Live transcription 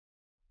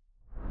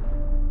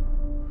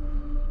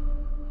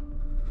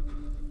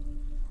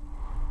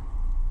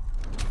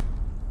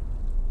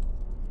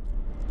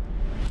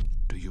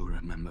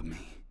remember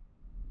me?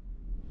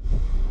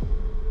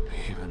 Do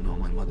you even know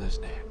my mother's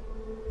name?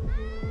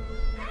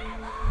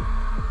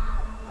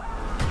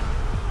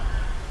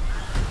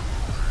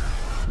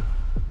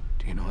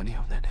 Do you know any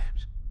of their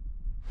names?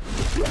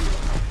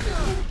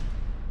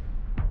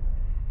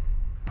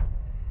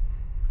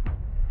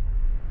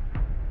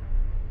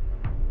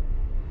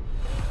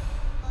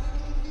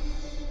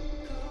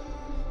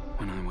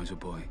 When I was a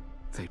boy,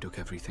 they took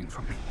everything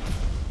from me.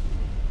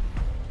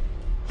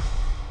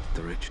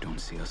 The rich don't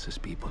see us as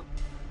people.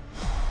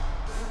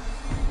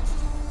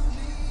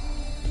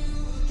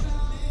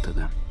 To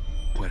them,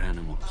 we're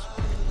animals.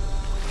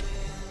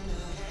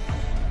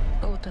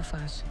 Both of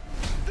us.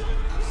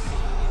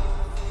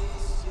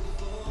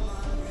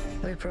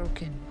 We're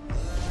broken.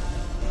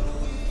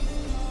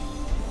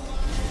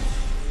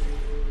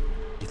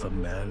 If a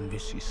man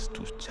wishes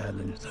to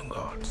challenge the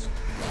gods,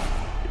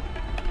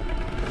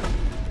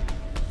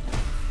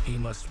 he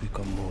must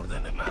become more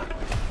than a man.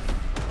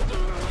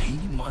 He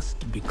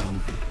must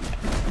become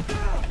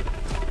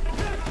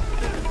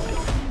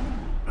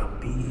a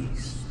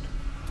beast.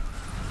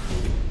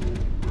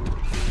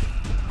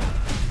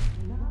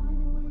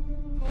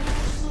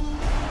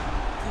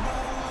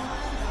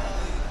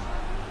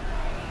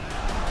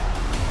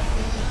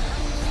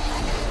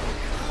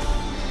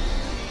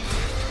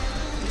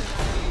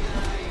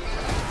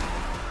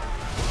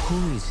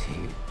 Who is he?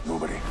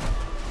 Nobody.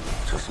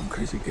 Just some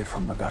crazy kid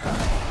from the gutter.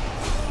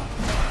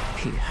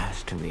 He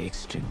has to be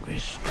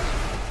extinguished.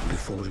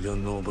 Before your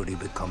nobody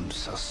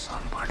becomes a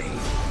somebody.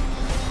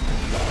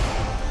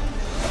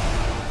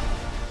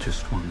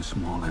 Just one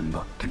small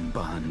ember can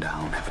burn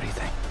down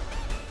everything.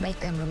 Make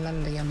them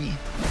remember Yummy.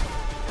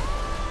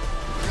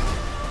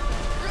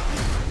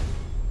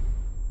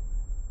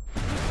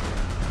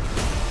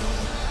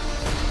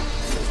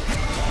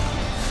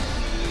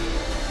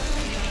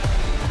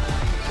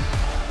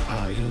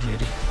 Are you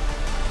ready?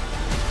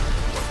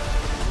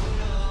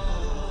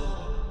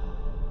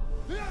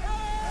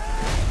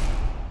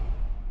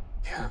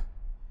 Yeah.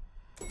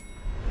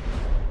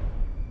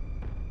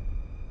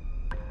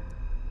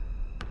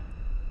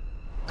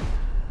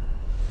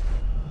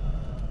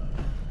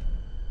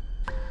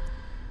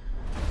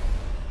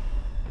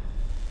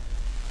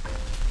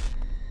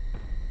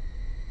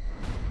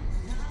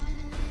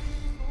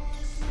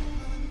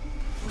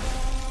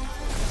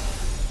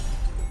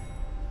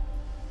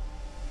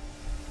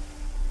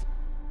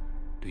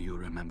 Do you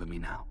remember me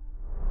now?